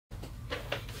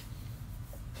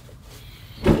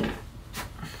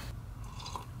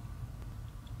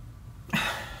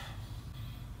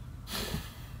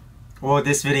Well,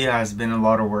 this video has been a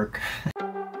lot of work.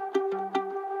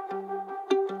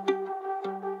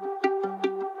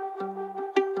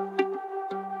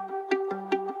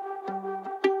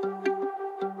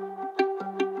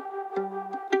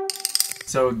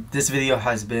 So this video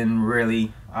has been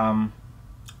really all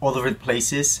over the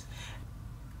places.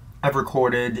 I've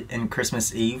recorded in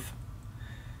Christmas Eve.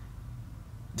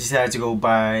 Decided to go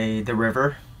by the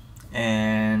river,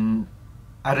 and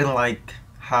I didn't like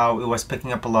how it was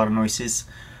picking up a lot of noises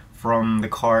from the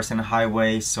cars and the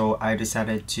highway, so I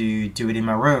decided to do it in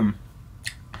my room.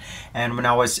 And when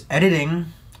I was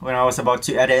about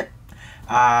to edit,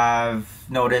 I've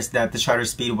noticed that the shutter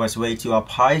speed was way too up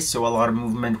high, so a lot of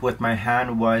movement with my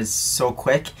hand was so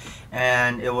quick,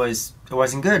 and it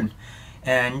wasn't good.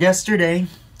 And yesterday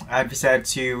I decided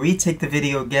to retake the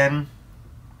video again,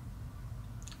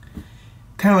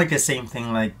 kind of like the same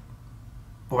thing like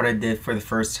what I did for the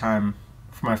first time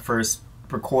for my first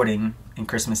recording in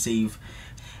Christmas Eve.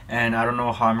 And I don't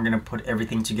know how I'm gonna put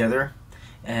everything together,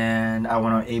 and I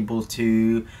want to able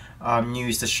to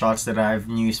use the shots that I've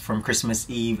used from Christmas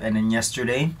Eve and then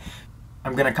yesterday.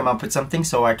 I'm gonna come up with something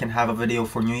so I can have a video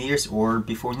for New Year's or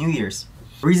before New Year's.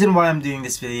 The reason why I'm doing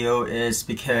this video is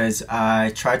because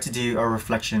I tried to do a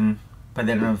reflection by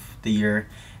the end of the year,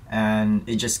 and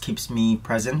it just keeps me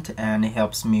present, and it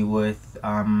helps me with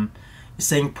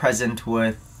staying present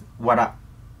with what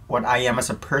I am as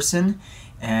a person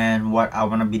and what I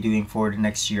want to be doing for the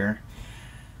next year.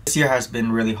 This year has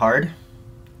been really hard.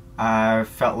 I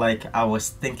felt like I was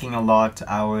thinking a lot.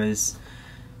 I was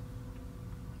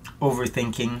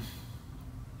overthinking,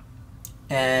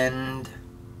 and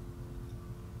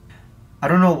I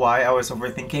don't know why I was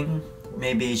overthinking.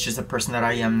 Maybe it's just the person that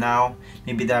I am now.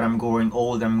 Maybe that I'm growing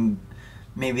old.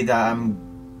 Maybe that I'm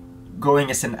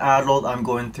growing as an adult. I'm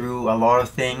going through a lot of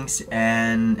things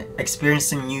and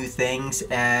experiencing new things,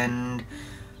 and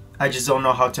I just don't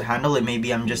know how to handle it.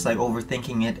 Maybe I'm just like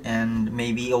overthinking it, and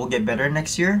maybe it will get better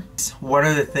next year. One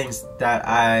of the things that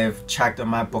I've checked on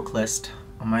my bucket list.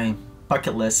 One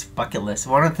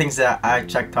of the things that I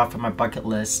checked off on my bucket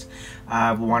list,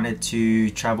 I've wanted to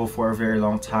travel for a very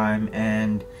long time,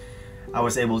 and I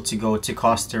was able to go to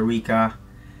Costa Rica,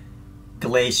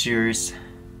 glaciers,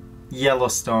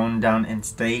 Yellowstone down in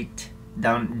States.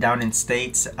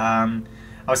 I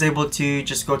was able to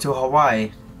just go to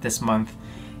Hawaii this month,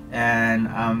 and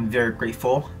I'm very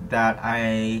grateful that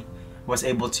I was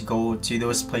able to go to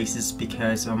those places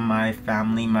because of my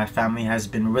family. My family has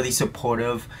been really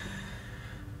supportive,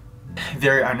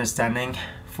 very understanding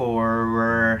for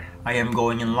where I am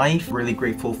going in life. Really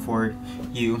grateful for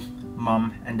you,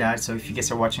 Mom and Dad. So if you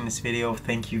guys are watching this video,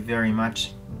 thank you very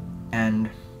much. And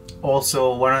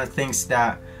also, one of the things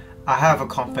that I have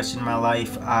accomplished in my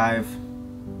life, I've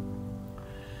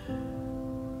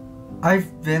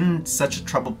been such a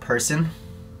troubled person,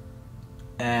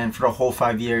 and for the whole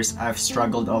 5 years I've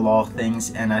struggled a lot of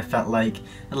things, and I felt like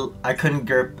I couldn't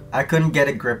get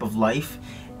a grip of life,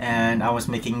 and I was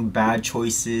making bad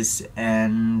choices,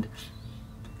 and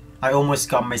I almost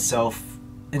got myself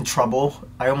in trouble.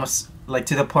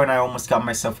 To the point I almost got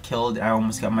myself killed. I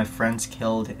almost got my friends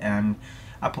killed, and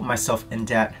I put myself in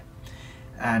debt.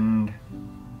 And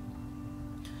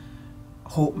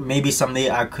hope maybe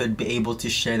someday I could be able to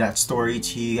share that story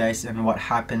to you guys and what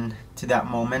happened to that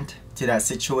moment, to that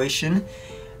situation.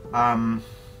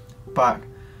 But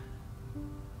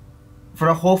for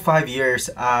the whole 5 years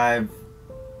I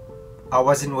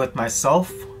wasn't with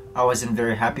myself. I wasn't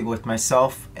very happy with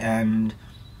myself, and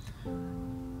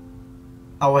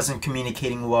I wasn't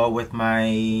communicating well with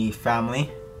my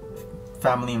family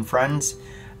and friends.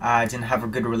 I didn't have a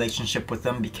good relationship with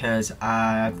them because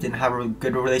I didn't have a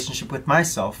good relationship with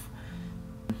myself.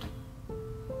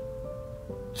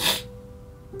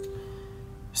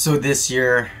 So this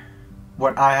year,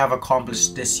 what I have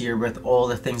accomplished this year with all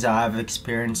the things that I've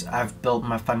experienced, I've built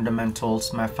my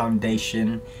fundamentals, my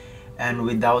foundation, and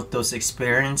without those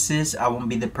experiences, I won't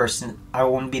be the person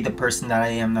that I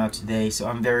am now today. So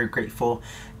I'm very grateful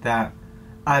that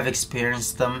I've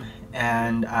experienced them,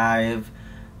 and I've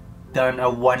done a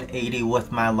 180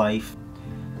 with my life.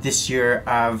 This year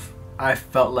I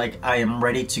felt like I am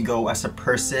ready to go as a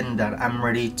person, that I'm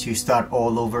ready to start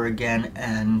all over again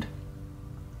and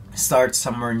start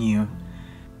somewhere new.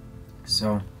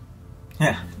 So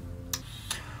yeah,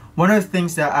 one of the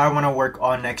things that I want to work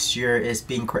on next year is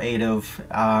being creative.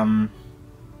 I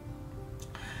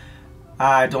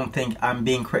don't think I'm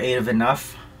being creative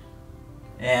enough,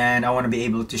 and I want to be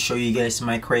able to show you guys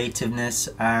my creativeness.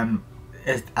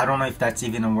 I don't know if that's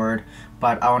even a word,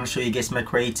 but I want to show you guys my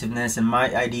creativeness and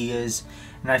my ideas.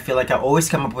 And I feel like I always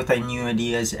come up with new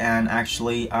ideas, and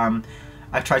actually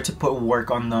I try to put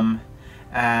work on them,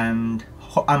 and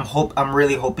I'm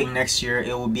really hoping next year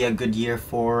it will be a good year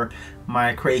for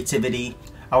my creativity.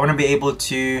 I want to be able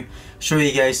to show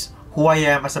you guys who I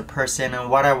am as a person and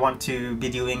what I want to be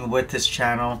doing with this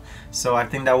channel. So I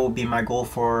think that will be my goal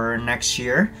for next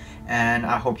year, and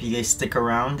I hope you guys stick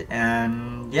around.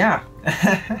 And yeah.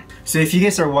 So if you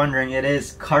guys are wondering, it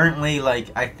is currently like,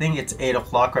 I think it's 8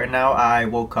 o'clock right now. I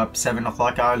woke up 7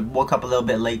 o'clock. I woke up a little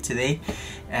bit late today,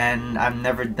 and I've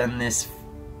never done this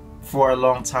for a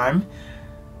long time.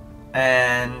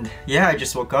 And yeah, I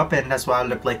just woke up and that's why I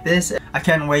look like this. I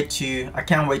can't wait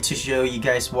to show you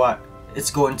guys what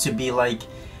it's going to be like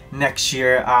next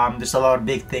year. There's a lot of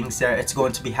big things that it's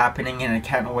going to be happening, and I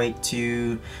can't wait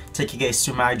to take you guys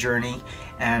through my journey,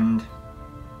 and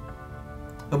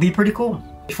it'll be pretty cool.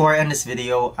 Before I end this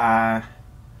video, I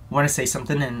want to say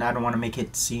something, and I don't want to make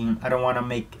it seem, I don't want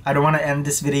to end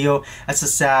this video as a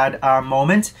sad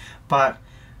moment, but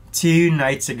 2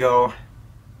 nights ago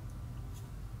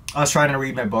I was trying to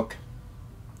read my book,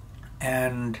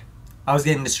 and I was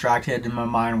getting distracted and my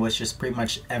mind was just pretty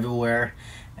much everywhere,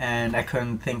 and I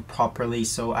couldn't think properly.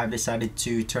 So I decided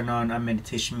to turn on a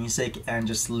meditation music and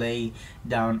just lay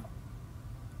down,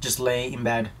 just lay in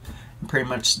bed, pretty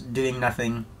much doing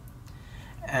nothing.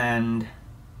 And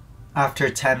after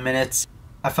 10 minutes,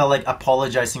 I felt like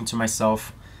apologizing to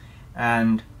myself,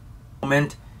 and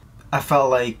moment I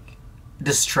felt like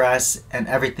the stress and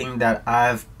everything that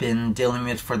I've been dealing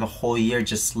with for the whole year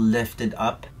just lifted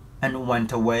up and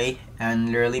went away, and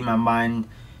literally my mind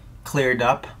cleared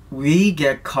up. We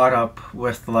get caught up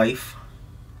with life,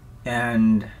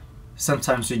 and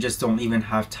sometimes we just don't even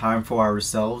have time for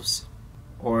ourselves,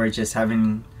 or just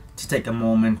having to take a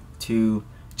moment to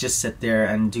just sit there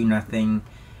and do nothing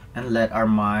and let our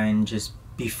mind just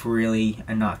be freely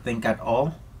and not think at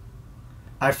all.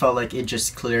 I felt like it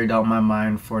just cleared out my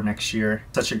mind for next year.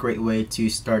 Such a great way to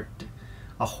start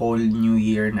a whole new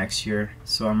year next year.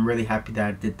 So I'm really happy that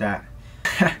I did that.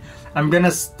 I'm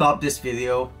gonna stop this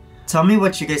video. Tell me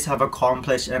what you guys have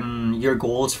accomplished and your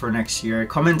goals for next year.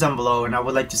 Comment down below and I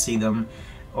would like to see them.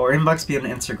 Or inbox me on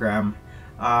Instagram.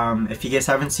 If you guys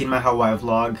haven't seen my Hawaii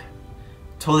vlog,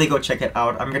 totally go check it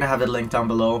out. I'm gonna have the link down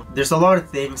below. There's a lot of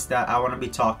things that I want to be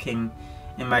talking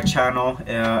in my channel.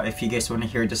 If you guys want to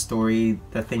hear the story,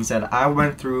 the things that I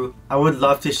went through, I would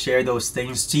love to share those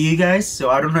things to you guys. So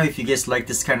I don't know if you guys like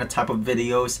this kind of type of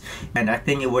videos, and I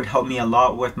think it would help me a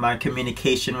lot with my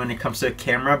communication when it comes to a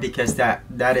camera, because that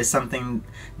is something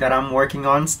that I'm working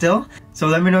on still. So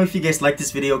let me know if you guys like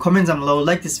this video. Comment down below,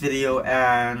 like this video,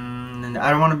 and I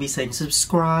don't want to be saying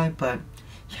subscribe, but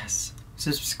yes,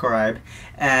 subscribe.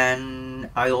 And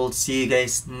I'll see you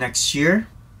guys next year,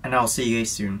 and I'll see you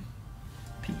guys soon.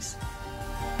 Peace.